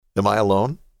Am I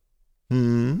alone?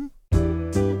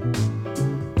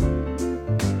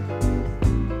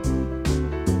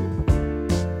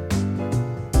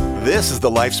 This is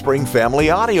the LifeSpring Family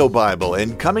Audio Bible,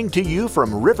 and coming to you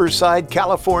from Riverside,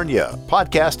 California.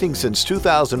 Podcasting since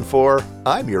 2004,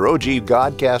 I'm your OG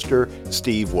Godcaster,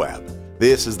 Steve Webb.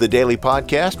 This is the daily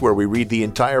podcast where we read the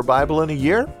entire Bible in a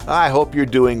year. I hope you're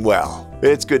doing well.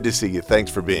 It's good to see you.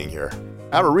 Thanks for being here.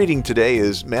 Our reading today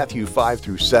is Matthew 5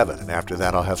 through 7, and after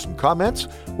that I'll have some comments.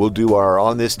 We'll do our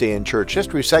On This Day in Church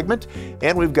History segment,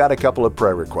 and we've got a couple of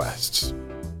prayer requests.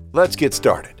 Let's get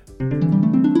started.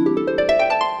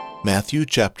 Matthew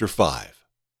chapter 5.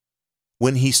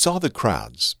 When he saw the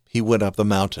crowds, he went up the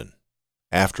mountain.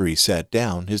 After he sat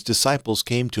down, his disciples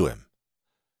came to him.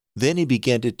 Then he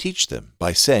began to teach them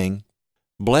by saying,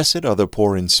 "Blessed are the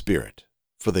poor in spirit,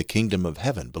 for the kingdom of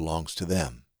heaven belongs to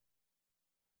them.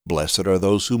 Blessed are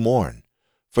those who mourn,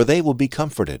 for they will be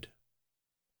comforted.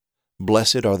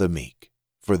 Blessed are the meek,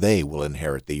 for they will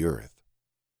inherit the earth.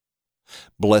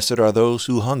 Blessed are those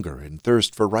who hunger and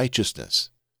thirst for righteousness,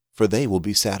 for they will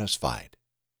be satisfied.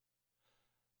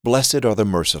 Blessed are the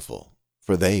merciful,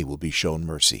 for they will be shown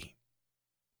mercy.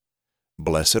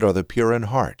 Blessed are the pure in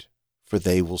heart, for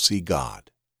they will see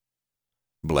God.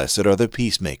 Blessed are the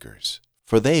peacemakers,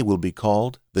 for they will be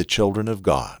called the children of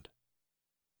God.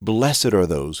 Blessed are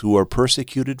those who are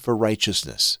persecuted for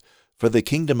righteousness, for the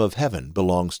kingdom of heaven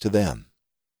belongs to them.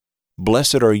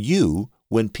 Blessed are you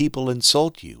when people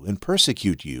insult you and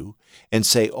persecute you and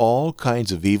say all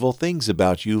kinds of evil things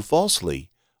about you falsely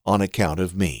on account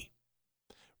of me.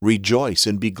 Rejoice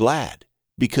and be glad,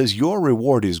 because your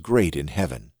reward is great in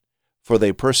heaven, for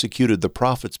they persecuted the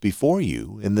prophets before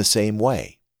you in the same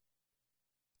way.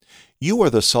 You are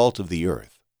the salt of the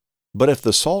earth, but if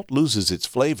the salt loses its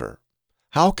flavor,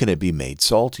 how can it be made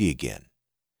salty again?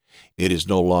 It is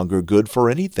no longer good for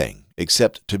anything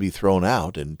except to be thrown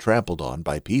out and trampled on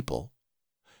by people.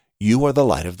 You are the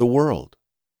light of the world.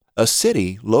 A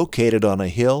city located on a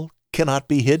hill cannot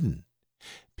be hidden.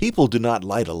 People do not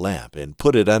light a lamp and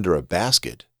put it under a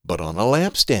basket, but on a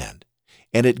lampstand,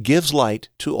 and it gives light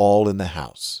to all in the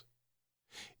house.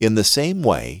 In the same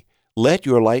way, let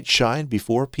your light shine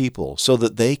before people so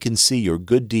that they can see your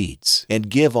good deeds and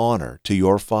give honor to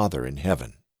your Father in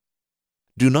heaven.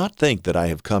 Do not think that I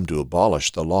have come to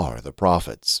abolish the law or the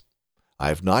prophets. I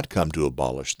have not come to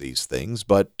abolish these things,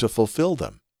 but to fulfill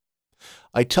them.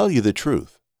 I tell you the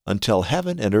truth, until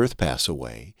heaven and earth pass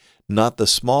away, not the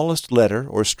smallest letter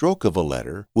or stroke of a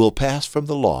letter will pass from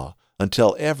the law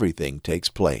until everything takes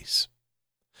place.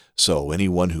 So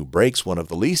anyone who breaks one of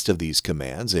the least of these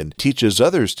commands and teaches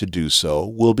others to do so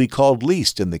will be called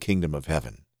least in the kingdom of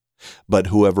heaven. But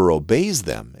whoever obeys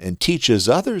them and teaches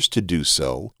others to do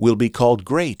so will be called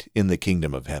great in the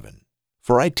kingdom of heaven.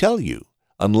 For I tell you,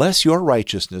 unless your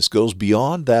righteousness goes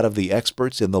beyond that of the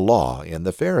experts in the law and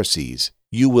the Pharisees,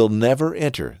 you will never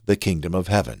enter the kingdom of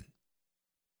heaven.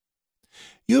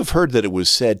 You have heard that it was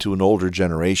said to an older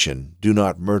generation, 'Do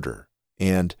not murder,'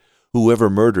 and 'Whoever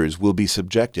murders will be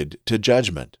subjected to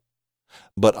judgment.'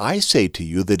 But I say to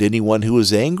you that anyone who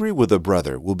is angry with a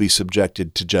brother will be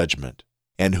subjected to judgment,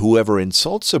 and whoever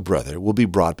insults a brother will be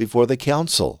brought before the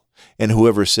council, and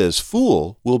whoever says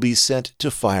 'fool' will be sent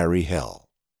to fiery hell.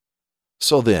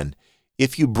 So then,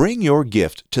 if you bring your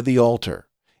gift to the altar,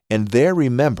 and there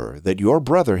remember that your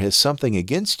brother has something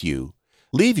against you,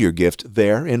 leave your gift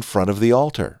there in front of the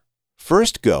altar.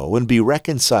 First go and be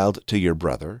reconciled to your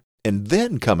brother, and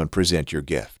then come and present your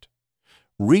gift.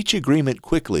 Reach agreement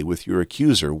quickly with your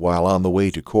accuser while on the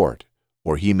way to court,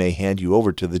 or he may hand you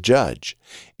over to the judge,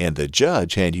 and the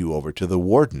judge hand you over to the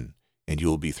warden, and you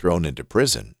will be thrown into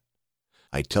prison.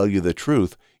 I tell you the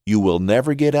truth, you will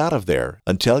never get out of there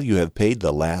until you have paid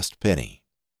the last penny.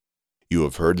 You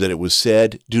have heard that it was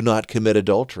said, 'Do not commit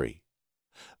adultery.'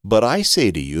 But I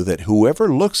say to you that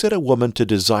whoever looks at a woman to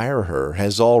desire her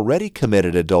has already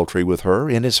committed adultery with her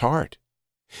in his heart.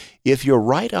 If your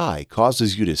right eye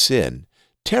causes you to sin,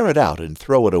 tear it out and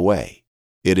throw it away.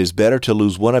 It is better to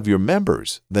lose one of your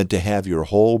members than to have your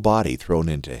whole body thrown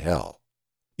into hell.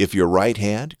 If your right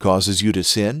hand causes you to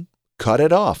sin, cut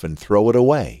it off and throw it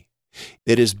away.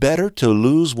 It is better to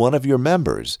lose one of your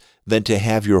members than to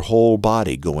have your whole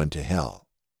body go into hell.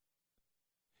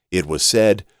 It was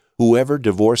said, 'Whoever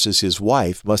divorces his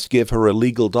wife must give her a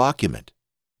legal document.'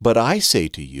 But I say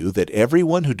to you that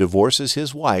everyone who divorces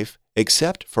his wife,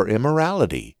 except for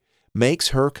immorality, makes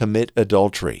her commit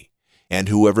adultery, and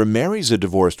whoever marries a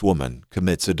divorced woman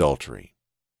commits adultery.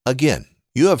 Again,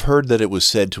 you have heard that it was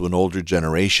said to an older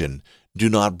generation, 'Do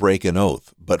not break an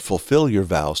oath, but fulfill your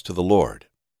vows to the Lord.'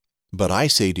 But I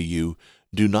say to you,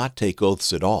 do not take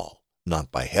oaths at all,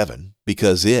 not by heaven,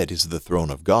 because it is the throne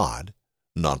of God,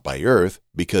 not by earth,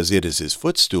 because it is his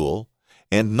footstool,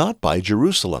 and not by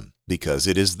Jerusalem, because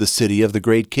it is the city of the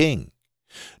great King.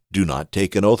 Do not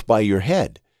take an oath by your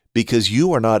head, because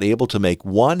you are not able to make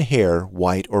one hair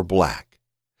white or black.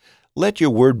 Let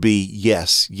your word be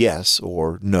yes, yes,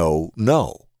 or no,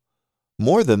 no.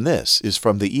 More than this is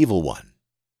from the evil one.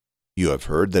 You have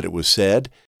heard that it was said,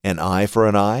 an eye for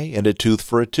an eye and a tooth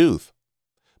for a tooth.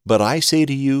 But I say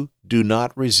to you, do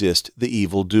not resist the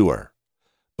evildoer.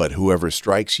 But whoever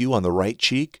strikes you on the right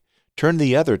cheek, turn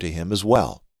the other to him as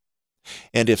well.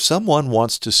 And if someone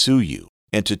wants to sue you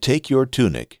and to take your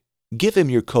tunic, give him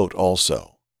your coat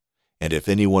also. And if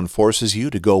anyone forces you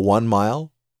to go 1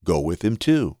 mile, go with him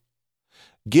 2.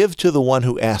 Give to the one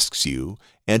who asks you,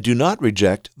 and do not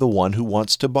reject the one who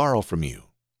wants to borrow from you.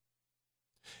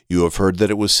 You have heard that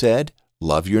it was said,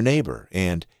 love your neighbor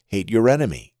and hate your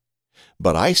enemy.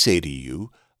 But I say to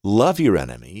you, love your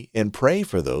enemy and pray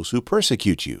for those who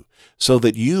persecute you, so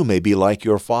that you may be like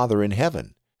your Father in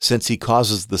heaven, since he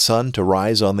causes the sun to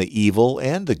rise on the evil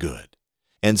and the good,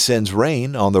 and sends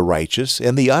rain on the righteous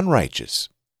and the unrighteous.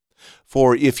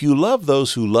 For if you love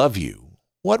those who love you,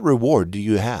 what reward do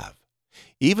you have?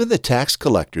 Even the tax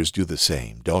collectors do the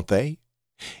same, don't they?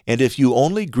 And if you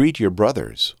only greet your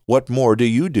brothers, what more do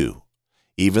you do?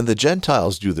 Even the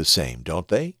Gentiles do the same, don't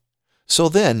they? So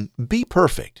then, be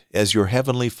perfect, as your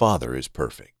heavenly Father is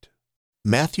perfect.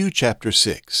 Matthew chapter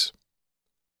 6.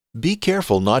 Be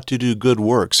careful not to do good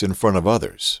works in front of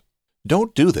others.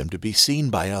 Don't do them to be seen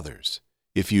by others.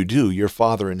 If you do, your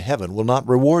Father in heaven will not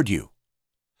reward you.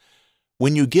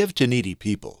 When you give to needy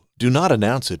people, do not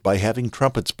announce it by having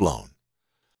trumpets blown.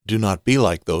 Do not be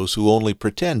like those who only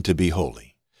pretend to be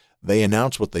holy. They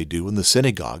announce what they do in the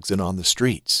synagogues and on the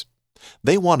streets.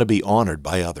 They want to be honored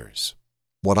by others.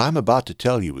 What I'm about to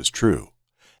tell you is true.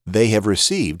 They have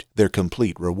received their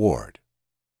complete reward.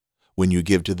 When you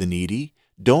give to the needy,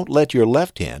 don't let your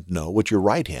left hand know what your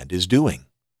right hand is doing.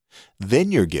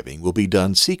 Then your giving will be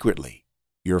done secretly.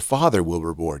 Your Father will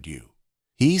reward you.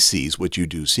 He sees what you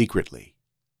do secretly.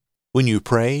 When you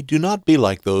pray, do not be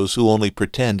like those who only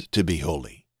pretend to be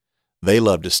holy. They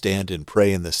love to stand and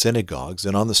pray in the synagogues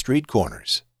and on the street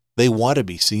corners. They want to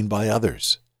be seen by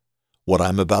others. What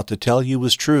I'm about to tell you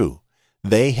is true.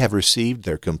 They have received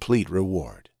their complete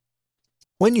reward.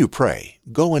 When you pray,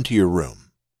 go into your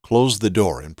room, close the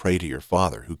door, and pray to your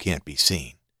Father who can't be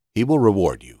seen. He will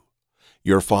reward you.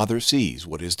 Your Father sees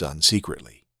what is done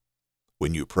secretly.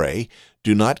 When you pray,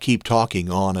 do not keep talking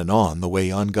on and on the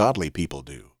way ungodly people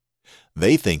do.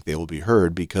 They think they will be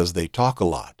heard because they talk a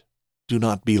lot. Do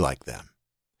not be like them.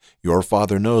 Your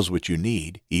Father knows what you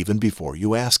need even before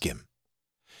you ask him.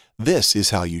 This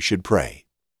is how you should pray.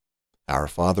 Our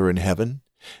Father in heaven,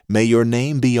 may your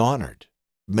name be honored.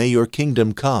 May your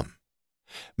kingdom come.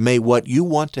 May what you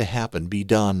want to happen be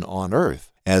done on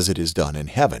earth as it is done in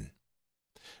heaven.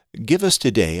 Give us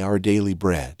today our daily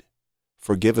bread.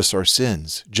 Forgive us our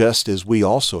sins, just as we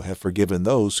also have forgiven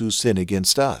those who sin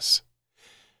against us.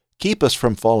 Keep us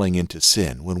from falling into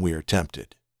sin when we are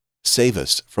tempted. Save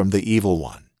us from the evil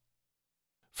one.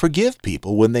 Forgive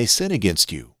people when they sin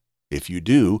against you. If you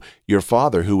do, your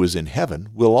Father who is in heaven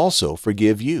will also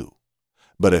forgive you.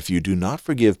 But if you do not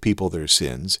forgive people their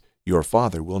sins, your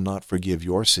Father will not forgive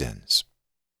your sins.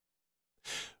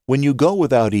 When you go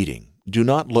without eating, do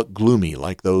not look gloomy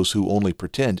like those who only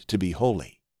pretend to be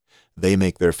holy. They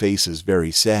make their faces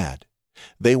very sad.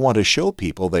 They want to show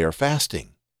people they are fasting.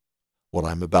 What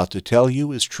I'm about to tell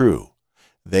you is true.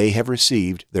 They have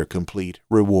received their complete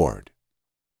reward.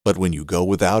 But when you go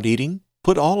without eating,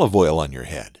 put olive oil on your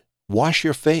head. Wash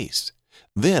your face.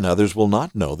 Then others will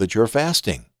not know that you're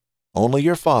fasting. Only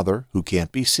your Father, who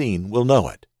can't be seen, will know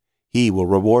it. He will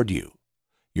reward you.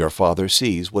 Your Father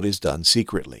sees what is done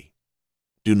secretly.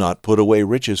 Do not put away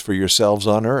riches for yourselves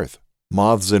on earth.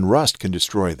 Moths and rust can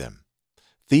destroy them.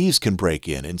 Thieves can break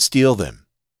in and steal them.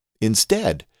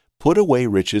 Instead, put away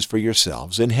riches for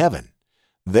yourselves in heaven.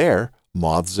 There,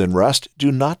 moths and rust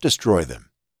do not destroy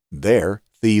them. There,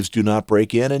 thieves do not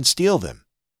break in and steal them.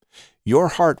 Your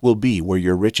heart will be where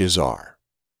your riches are.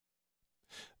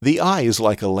 The eye is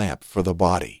like a lamp for the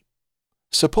body.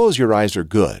 Suppose your eyes are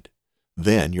good,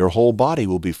 then your whole body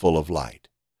will be full of light.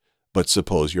 But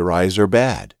suppose your eyes are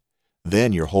bad,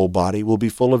 then your whole body will be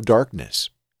full of darkness.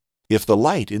 If the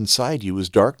light inside you is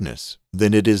darkness,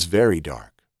 then it is very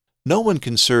dark. No one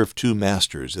can serve 2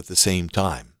 masters at the same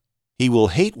time. He will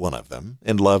hate one of them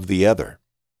and love the other,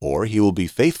 or he will be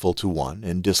faithful to one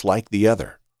and dislike the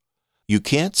other. You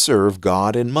can't serve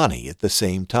God and money at the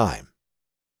same time.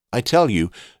 I tell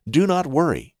you, do not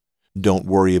worry. Don't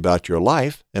worry about your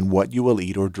life and what you will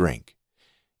eat or drink.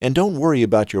 And don't worry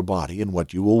about your body and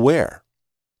what you will wear.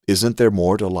 Isn't there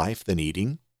more to life than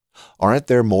eating? Aren't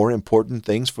there more important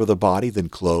things for the body than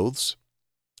clothes?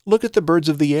 Look at the birds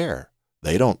of the air.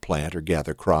 They don't plant or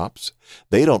gather crops.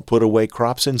 They don't put away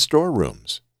crops in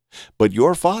storerooms. But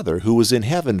your Father who is in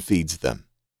heaven feeds them.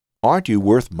 Aren't you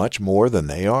worth much more than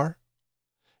they are?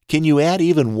 Can you add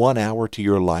even 1 hour to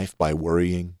your life by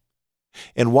worrying?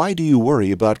 And why do you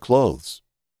worry about clothes?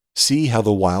 See how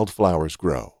the wild flowers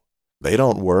grow. They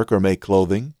don't work or make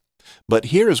clothing. But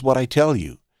here's what I tell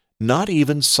you. Not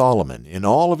even Solomon in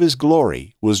all of his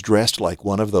glory was dressed like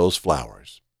one of those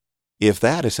flowers. If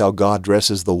that is how God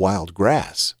dresses the wild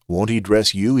grass, won't He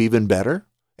dress you even better?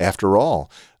 After all,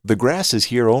 the grass is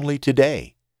here only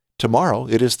today. Tomorrow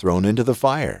it is thrown into the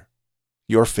fire.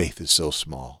 Your faith is so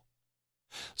small.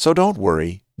 So don't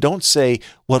worry. Don't say,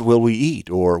 "What will we eat?"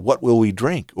 or "What will we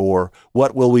drink?" or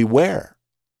 "What will we wear?"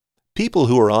 People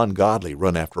who are ungodly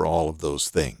run after all of those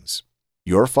things.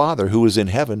 Your Father who is in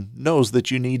heaven knows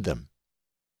that you need them.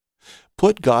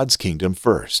 Put God's kingdom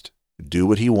first. Do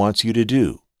what He wants you to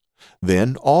do.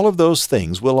 Then all of those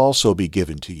things will also be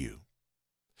given to you.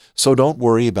 So don't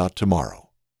worry about tomorrow.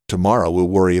 Tomorrow will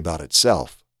worry about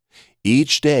itself.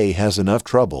 Each day has enough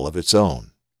trouble of its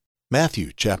own.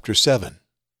 Matthew chapter 7.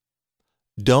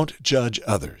 Don't judge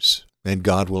others, and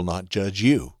God will not judge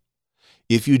you.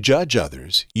 If you judge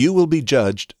others, you will be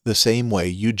judged the same way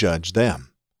you judge them.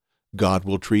 God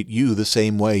will treat you the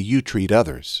same way you treat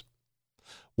others.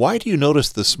 Why do you notice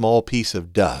the small piece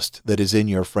of dust that is in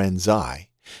your friend's eye,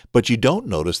 but you don't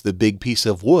notice the big piece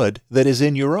of wood that is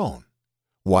in your own?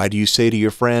 Why do you say to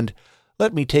your friend,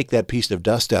 "Let me take that piece of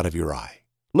dust out of your eye"?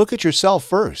 Look at yourself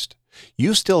first.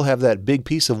 You still have that big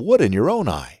piece of wood in your own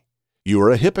eye. You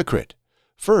are a hypocrite.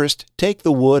 First, take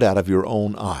the wood out of your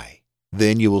own eye.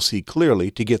 Then you will see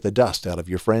clearly to get the dust out of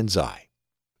your friend's eye.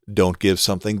 Don't give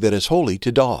something that is holy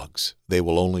to dogs. They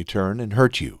will only turn and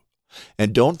hurt you.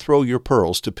 And don't throw your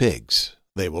pearls to pigs.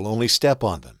 They will only step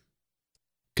on them.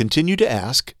 Continue to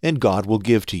ask, and God will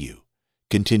give to you.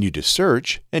 Continue to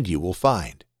search, and you will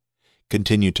find.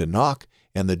 Continue to knock,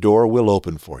 and the door will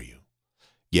open for you.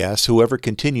 Yes, whoever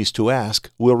continues to ask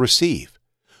will receive.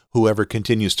 Whoever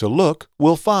continues to look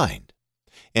will find.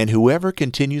 And whoever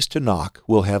continues to knock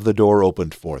will have the door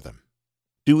opened for them.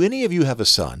 Do any of you have a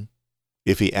son?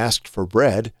 If he asked for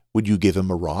bread, would you give him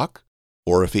a rock?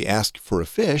 Or if he asked for a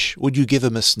fish, would you give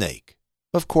him a snake?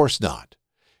 Of course not.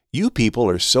 You people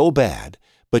are so bad,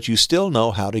 but you still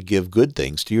know how to give good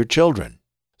things to your children.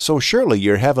 So surely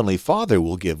your heavenly Father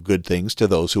will give good things to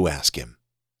those who ask Him.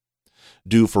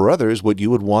 Do for others what you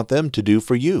would want them to do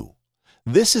for you.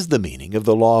 This is the meaning of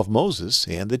the law of Moses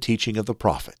and the teaching of the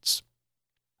prophets.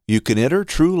 You can enter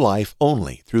true life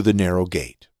only through the narrow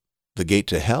gate. The gate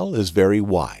to hell is very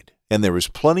wide, and there is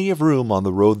plenty of room on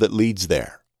the road that leads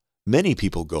there. Many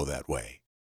people go that way.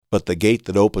 But the gate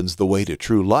that opens the way to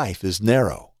true life is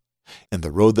narrow, and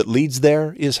the road that leads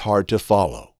there is hard to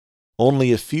follow.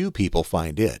 Only a few people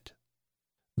find it.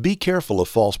 Be careful of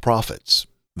false prophets.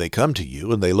 They come to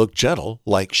you and they look gentle,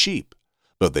 like sheep,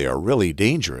 but they are really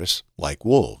dangerous, like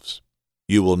wolves.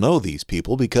 You will know these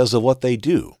people because of what they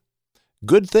do.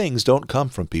 Good things don't come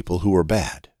from people who are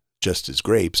bad, just as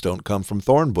grapes don't come from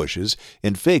thorn bushes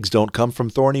and figs don't come from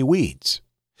thorny weeds.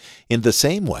 In the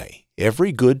same way,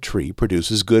 every good tree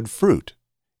produces good fruit,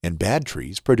 and bad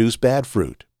trees produce bad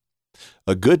fruit.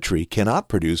 A good tree cannot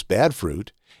produce bad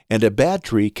fruit, and a bad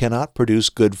tree cannot produce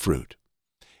good fruit.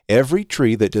 Every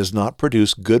tree that does not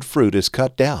produce good fruit is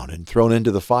cut down and thrown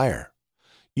into the fire.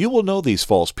 You will know these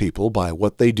false people by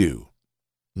what they do.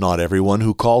 Not everyone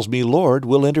who calls me Lord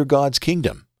will enter God's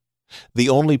kingdom. The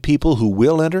only people who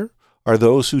will enter are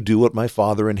those who do what my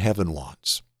Father in heaven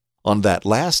wants. On that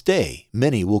last day,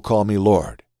 many will call me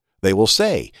Lord. They will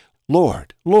say,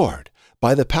 "Lord, Lord,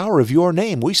 by the power of your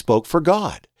name we spoke for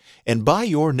God, and by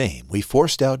your name we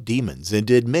forced out demons and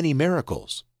did many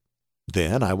miracles."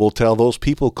 Then I will tell those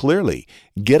people clearly,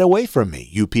 "Get away from me,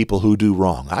 you people who do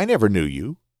wrong. I never knew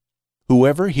you."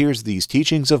 Whoever hears these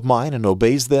teachings of mine and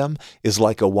obeys them is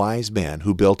like a wise man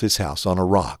who built his house on a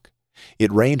rock.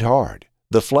 It rained hard,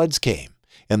 the floods came,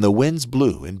 and the winds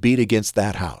blew and beat against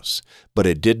that house, but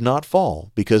it did not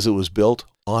fall because it was built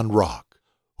on rock.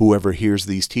 Whoever hears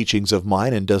these teachings of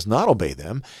mine and does not obey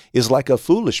them is like a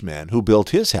foolish man who built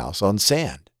his house on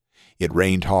sand. It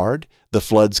rained hard, the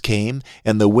floods came,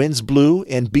 and the winds blew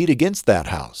and beat against that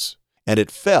house, and it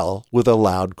fell with a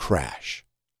loud crash.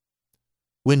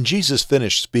 When Jesus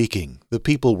finished speaking, the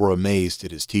people were amazed at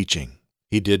his teaching.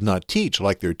 He did not teach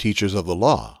like their teachers of the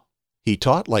law. He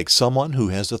taught like someone who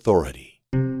has authority.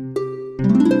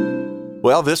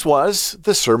 Well, this was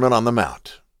the Sermon on the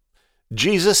Mount.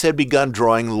 Jesus had begun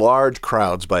drawing large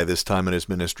crowds by this time in his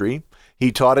ministry.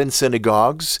 He taught in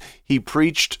synagogues, he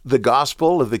preached the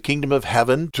gospel of the kingdom of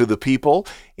heaven to the people,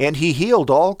 and he healed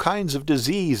all kinds of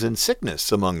disease and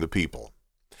sickness among the people.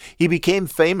 He became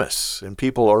famous, and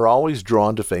people are always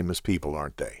drawn to famous people,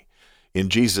 aren't they? In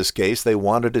Jesus' case, they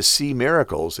wanted to see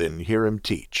miracles and hear him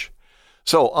teach.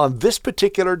 So on this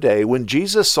particular day, when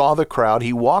Jesus saw the crowd,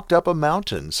 he walked up a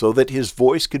mountain so that his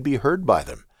voice could be heard by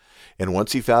them. And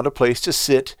once he found a place to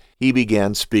sit, he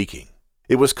began speaking.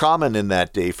 It was common in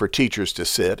that day for teachers to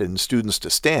sit and students to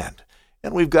stand.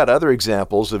 And we've got other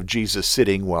examples of Jesus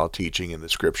sitting while teaching in the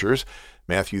Scriptures.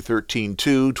 Matthew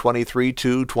 13:2,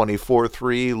 23:2,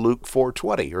 24:3, Luke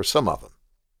 4:20 are some of them.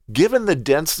 Given the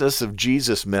denseness of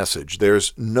Jesus' message,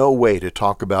 there's no way to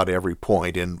talk about every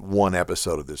point in one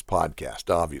episode of this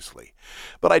podcast, obviously.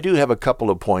 But I do have a couple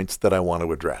of points that I want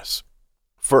to address.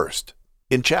 First,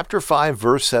 in chapter 5,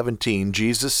 verse 17,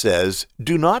 Jesus says,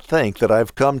 "Do not think that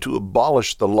I've come to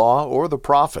abolish the law or the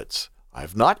prophets.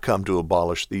 I've not come to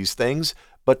abolish these things,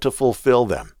 but to fulfill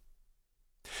them."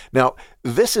 Now,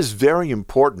 this is very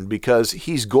important because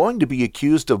he's going to be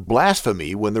accused of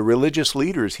blasphemy when the religious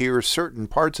leaders hear certain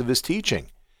parts of his teaching.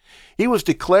 He was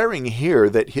declaring here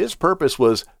that his purpose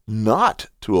was not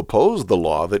to oppose the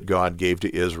law that God gave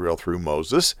to Israel through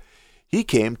Moses. He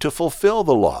came to fulfill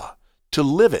the law, to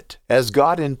live it as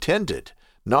God intended,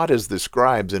 not as the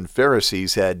Scribes and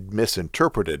Pharisees had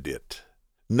misinterpreted it.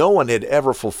 No one had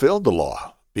ever fulfilled the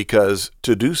law, because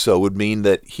to do so would mean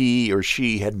that he or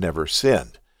she had never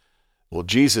sinned. Well,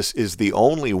 Jesus is the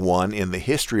only one in the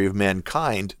history of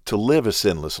mankind to live a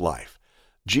sinless life.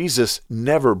 Jesus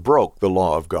never broke the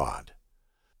law of God.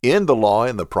 In the law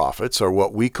and the prophets, or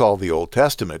what we call the Old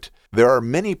Testament, there are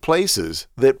many places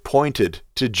that pointed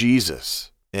to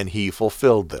Jesus, and he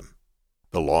fulfilled them.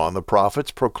 The law and the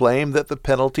prophets proclaim that the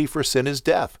penalty for sin is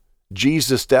death.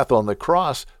 Jesus' death on the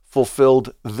cross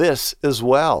fulfilled this as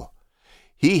well.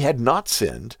 He had not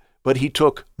sinned, but he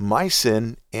took my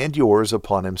sin and yours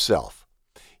upon himself.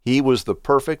 He was the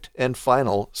perfect and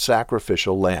final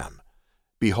sacrificial lamb.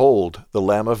 Behold, the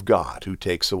Lamb of God who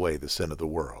takes away the sin of the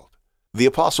world. The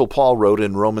Apostle Paul wrote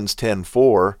in Romans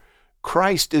 10:4,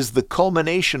 "Christ is the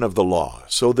culmination of the law,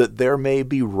 so that there may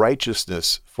be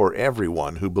righteousness for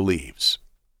everyone who believes."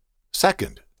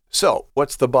 Second, so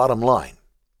what's the bottom line?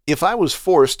 If I was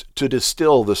forced to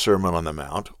distill the Sermon on the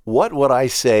Mount, what would I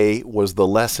say was the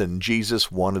lesson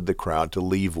Jesus wanted the crowd to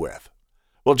leave with?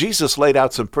 Well, Jesus laid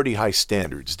out some pretty high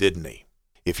standards, didn't he?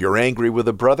 If you're angry with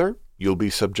a brother, you'll be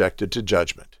subjected to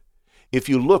judgment. If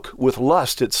you look with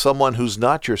lust at someone who's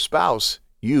not your spouse,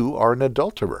 you are an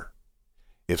adulterer.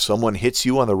 If someone hits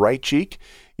you on the right cheek,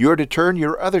 you're to turn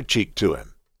your other cheek to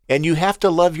him. And you have to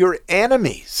love your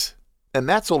enemies. And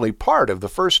that's only part of the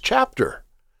first chapter.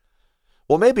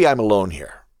 Well, maybe I'm alone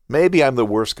here. Maybe I'm the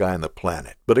worst guy on the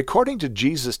planet. But according to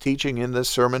Jesus' teaching in this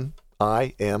sermon,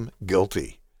 I am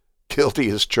guilty. Guilty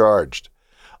as charged.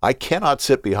 I cannot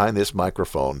sit behind this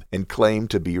microphone and claim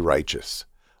to be righteous.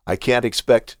 I can't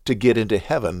expect to get into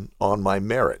heaven on my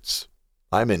merits.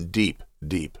 I'm in deep,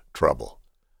 deep trouble.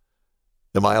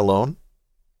 Am I alone?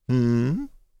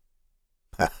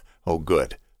 Oh,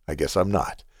 good. I guess I'm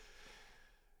not.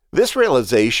 This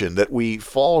realization that we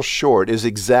fall short is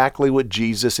exactly what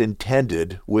Jesus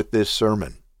intended with this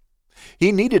sermon.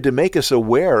 He needed to make us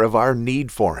aware of our need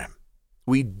for him.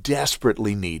 We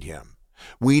desperately need him.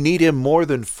 We need him more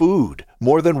than food,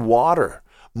 more than water,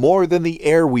 more than the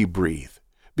air we breathe,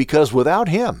 because without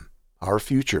him, our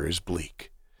future is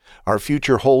bleak. Our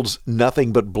future holds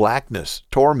nothing but blackness,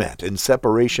 torment, and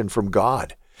separation from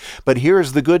God. But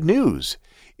here's the good news.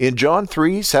 In John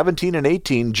 3:17 and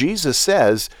 18, Jesus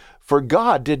says, "For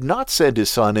God did not send his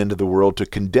Son into the world to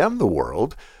condemn the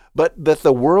world, but that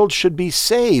the world should be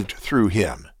saved through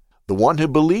him. The one who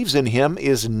believes in him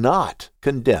is not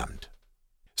condemned."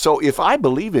 So if I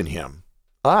believe in him,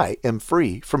 I am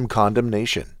free from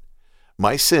condemnation.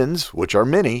 My sins, which are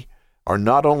many, are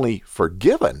not only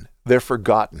forgiven, they're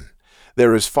forgotten.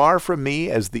 They're as far from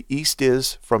me as the east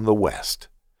is from the west.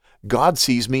 God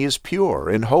sees me as pure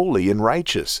and holy and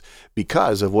righteous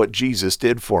because of what Jesus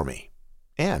did for me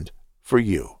and for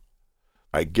you.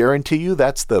 I guarantee you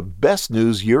that's the best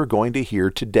news you're going to hear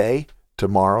today,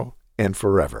 tomorrow, and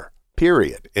forever.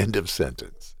 Period. End of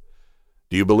sentence.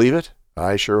 Do you believe it?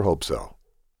 I sure hope so.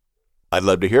 I'd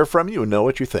love to hear from you and know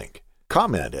what you think.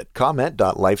 Comment at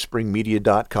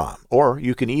comment.lifespringmedia.com, or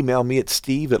you can email me at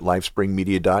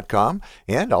steve@lifespringmedia.com,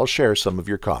 and I'll share some of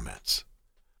your comments.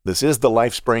 This is the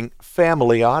LifeSpring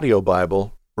Family Audio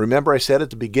Bible. Remember I said at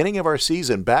the beginning of our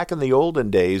season, back in the olden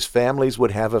days, families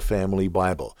would have a family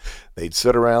Bible. They'd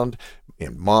sit around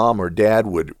And mom or dad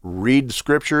would read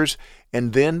scriptures,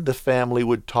 and then the family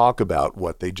would talk about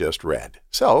what they just read.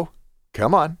 So,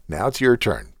 come on, now it's your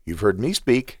turn. You've heard me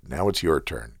speak, now it's your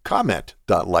turn.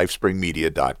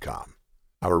 Comment.lifespringmedia.com.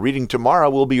 Our reading tomorrow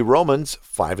will be Romans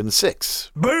 5 and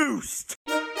 6. Boost!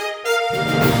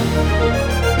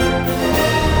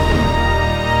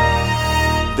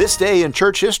 This day in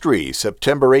church history,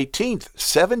 September 18th,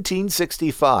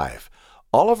 1765,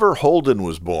 Oliver Holden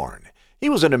was born. He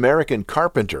was an American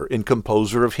carpenter and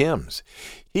composer of hymns.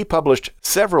 He published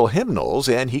several hymnals,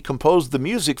 and he composed the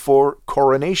music for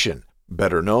Coronation,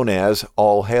 better known as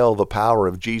All Hail the Power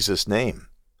of Jesus' Name.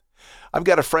 I've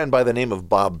got a friend by the name of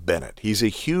Bob Bennett. He's a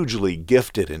hugely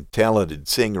gifted and talented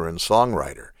singer and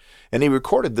songwriter, and he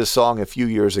recorded this song a few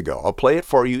years ago. I'll play it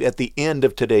for you at the end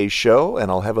of today's show, and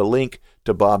I'll have a link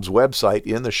to Bob's website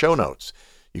in the show notes.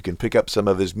 You can pick up some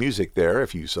of his music there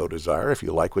if you so desire, if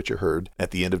you like what you heard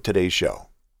at the end of today's show.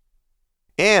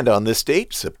 And on this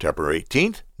date, September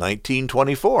 18th,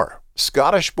 1924,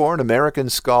 Scottish-born American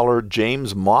scholar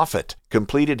James Moffat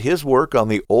completed his work on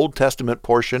the Old Testament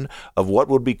portion of what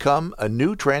would become a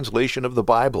new translation of the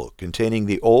Bible containing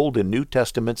the Old and New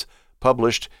Testaments,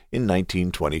 published in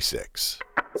 1926.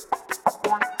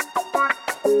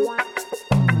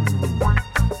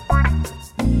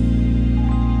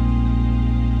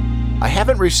 I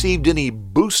haven't received any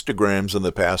boostograms in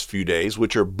the past few days,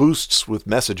 which are boosts with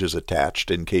messages attached,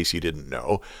 in case you didn't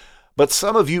know. But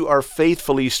some of you are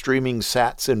faithfully streaming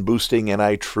sats and boosting, and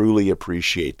I truly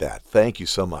appreciate that. Thank you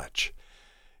so much.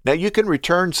 Now, you can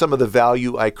return some of the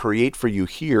value I create for you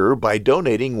here by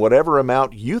donating whatever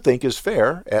amount you think is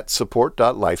fair at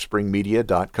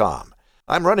support.lifespringmedia.com.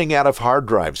 I'm running out of hard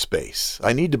drive space.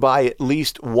 I need to buy at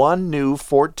least one new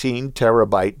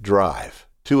 14-terabyte drive.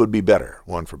 2 would be better,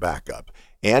 one for backup,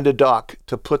 and a dock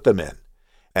to put them in.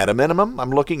 At a minimum, I'm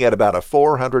looking at about a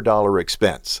 $400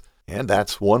 expense, and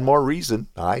that's one more reason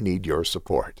I need your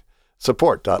support.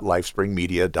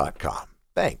 Support.lifespringmedia.com.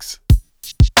 Thanks.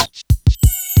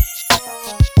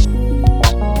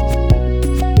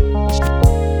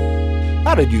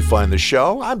 How did you find the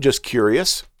show? I'm just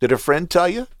curious. Did a friend tell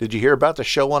you? Did you hear about the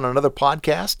show on another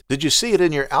podcast? Did you see it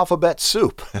in your alphabet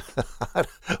soup?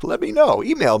 Let me know.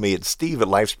 Email me at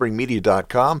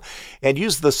steve@lifespringmedia.com and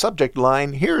use the subject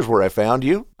line, "Here's where I found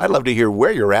you." I'd love to hear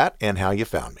where you're at and how you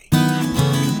found me.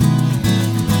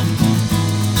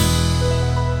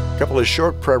 A couple of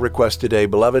short prayer requests today,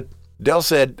 beloved. Dell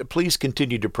said, please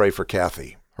continue to pray for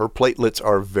Kathy. Her platelets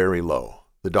are very low.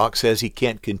 The doc says he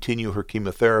can't continue her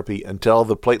chemotherapy until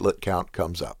the platelet count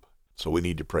comes up. So we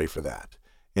need to pray for that.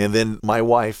 And then my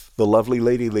wife, the lovely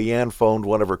lady Leanne, phoned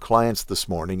one of her clients this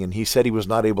morning, and he said he was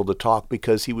not able to talk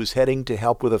because he was heading to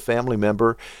help with a family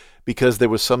member because there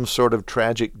was some sort of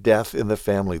tragic death in the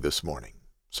family this morning.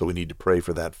 So we need to pray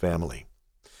for that family.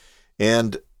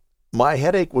 And my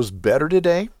headache was better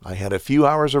today. I had a few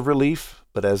hours of relief,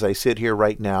 but as I sit here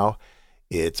right now,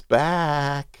 it's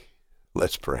back.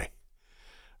 Let's pray.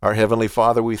 Our Heavenly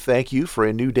Father, we thank you for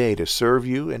a new day to serve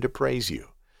you and to praise you.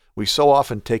 We so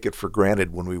often take it for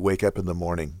granted when we wake up in the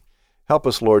morning. Help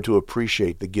us, Lord, to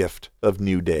appreciate the gift of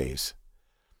new days.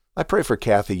 I pray for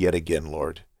Kathy yet again,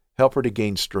 Lord. Help her to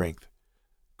gain strength.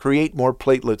 Create more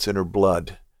platelets in her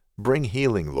blood. Bring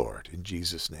healing, Lord, in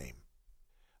Jesus' name.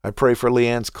 I pray for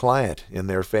Leanne's client and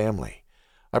their family.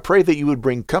 I pray that you would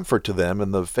bring comfort to them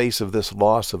in the face of this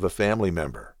loss of a family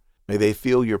member. May they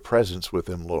feel your presence with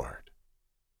them, Lord.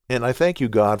 And I thank you,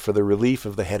 God, for the relief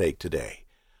of the headache today.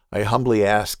 I humbly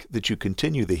ask that you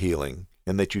continue the healing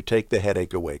and that you take the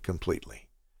headache away completely.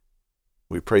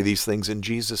 We pray these things in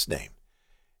Jesus' name.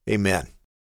 Amen.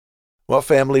 Well,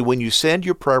 family, when you send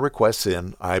your prayer requests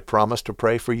in, I promise to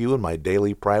pray for you in my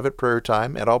daily private prayer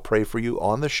time, and I'll pray for you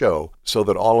on the show so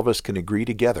that all of us can agree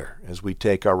together as we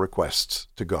take our requests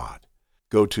to God.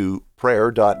 Go to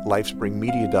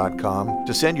prayer.lifespringmedia.com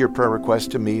to send your prayer requests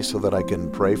to me so that I can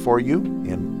pray for you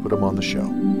and put them on the show.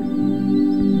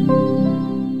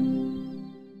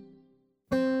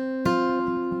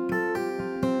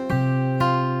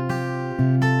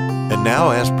 And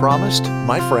now, as promised,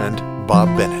 my friend Bob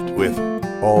Bennett with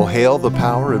All Hail the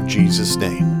Power of Jesus'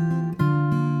 Name.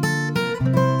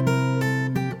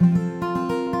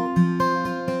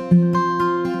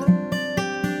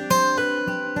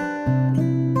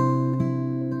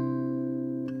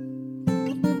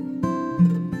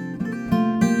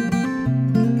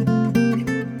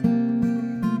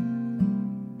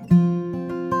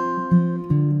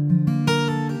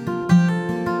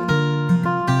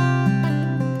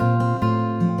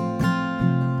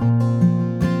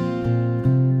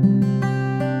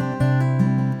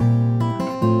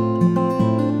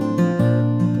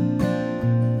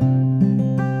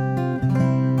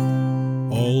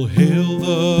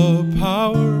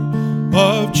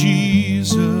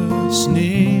 Jesus'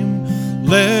 name,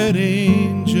 let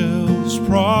angels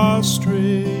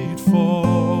prostrate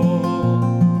fall.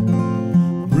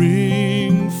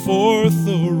 Bring forth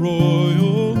the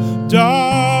royal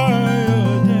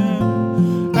diadem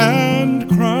and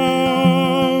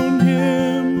crown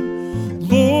him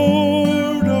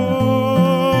Lord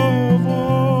of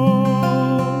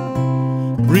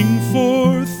all. Bring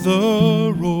forth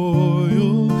the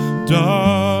royal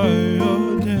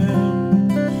diadem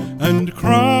and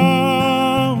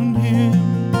crown him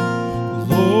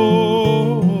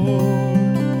Lord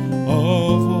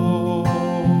of all.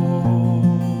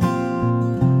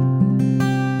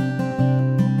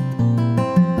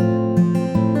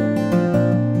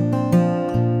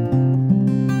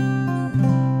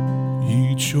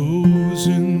 Ye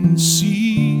chosen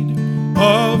seed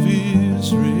of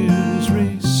Israel's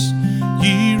race,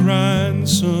 ye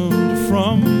ransomed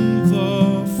from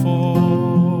the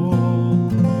fall.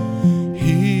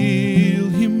 Hail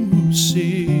him who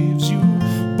saves you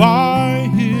by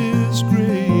his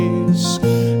grace,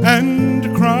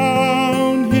 and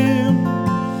crown him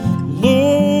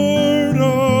Lord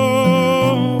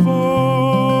of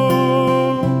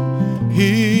all.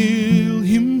 Hail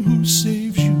him who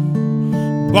saves you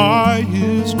by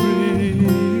his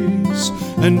grace,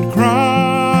 and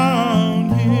crown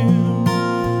him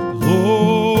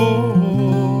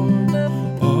Lord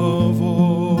of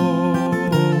all.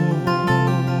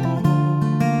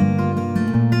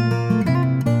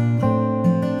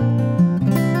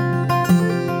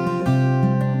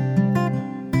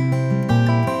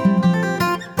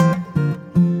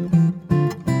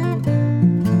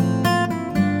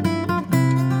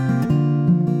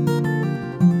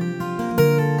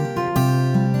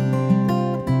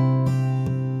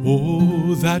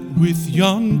 Oh, that with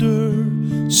yonder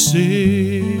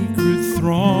sacred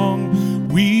throng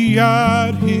we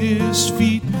at his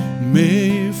feet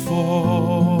may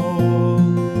fall.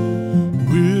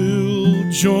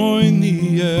 We'll join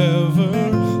the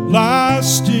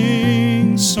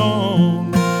everlasting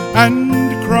song and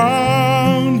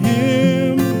crown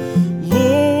him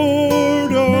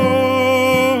Lord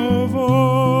of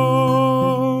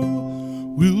all.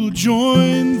 We'll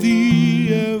join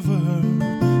the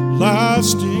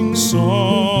everlasting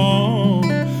song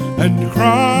and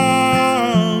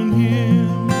crown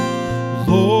him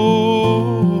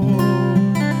Lord,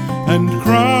 and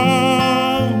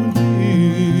crown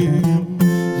him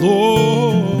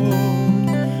Lord,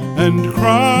 and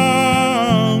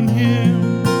crown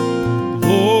him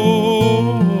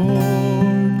Lord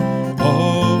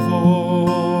of all.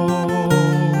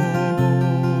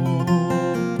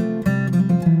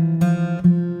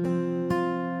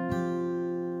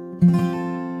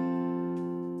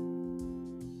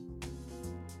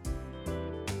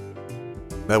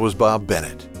 That was Bob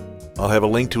Bennett. I'll have a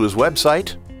link to his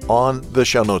website on the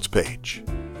show notes page.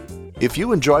 If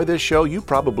you enjoy this show, you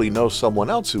probably know someone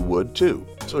else who would too,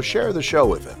 so share the show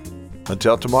with them.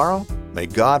 Until tomorrow, may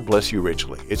God bless you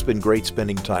richly. It's been great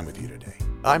spending time with you today.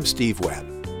 I'm Steve Webb.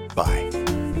 Bye.